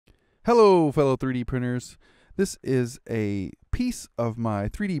Hello, fellow 3D printers. This is a piece of my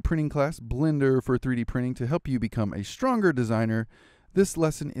 3D printing class, Blender for 3D printing, to help you become a stronger designer. This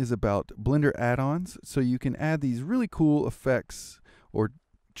lesson is about Blender add-ons, so you can add these really cool effects or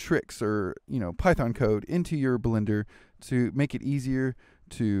tricks or Python code into your Blender to make it easier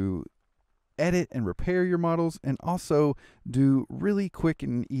to edit and repair your models, and also do really quick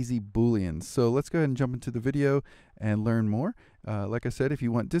and easy booleans. So let's go ahead and jump into the video and learn more. Like I said, if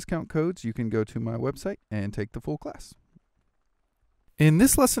you want discount codes, you can go to my website and take the full class. In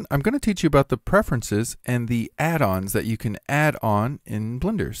this lesson, I'm going to teach you about the preferences and the add-ons that you can add on in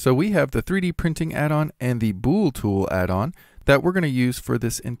Blender. So we have the 3D printing add-on and the bool tool add-on that we're going to use for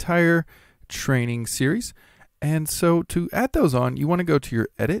this entire training series. And so to add those on, you want to go to your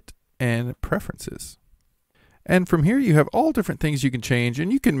Edit and Preferences. And from here you have all different things you can change,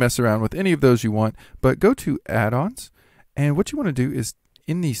 and you can mess around with any of those you want, but go to Add-ons, and what you want to do is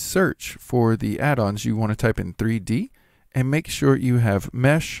in the search for the add-ons you want to type in 3D and make sure you have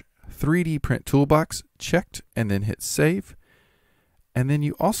Mesh 3D Print Toolbox checked, and then hit Save. And then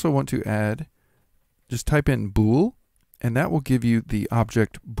you also want to add, just type in bool, and that will give you the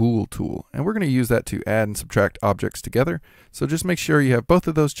object bool tool. And we're going to use that to add and subtract objects together. So just make sure you have both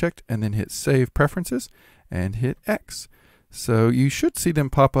of those checked, and then hit Save Preferences and hit X. So you should see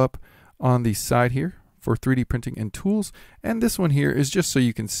them pop up on the side here for 3D printing and tools. And this one here is just so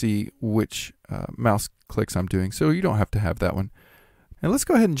you can see which mouse clicks I'm doing, so you don't have to have that one. And let's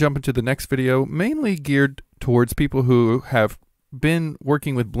go ahead and jump into the next video, mainly geared towards people who have been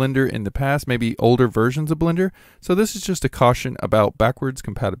working with Blender in the past, maybe older versions of Blender. So this is just a caution about backwards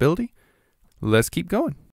compatibility. Let's keep going.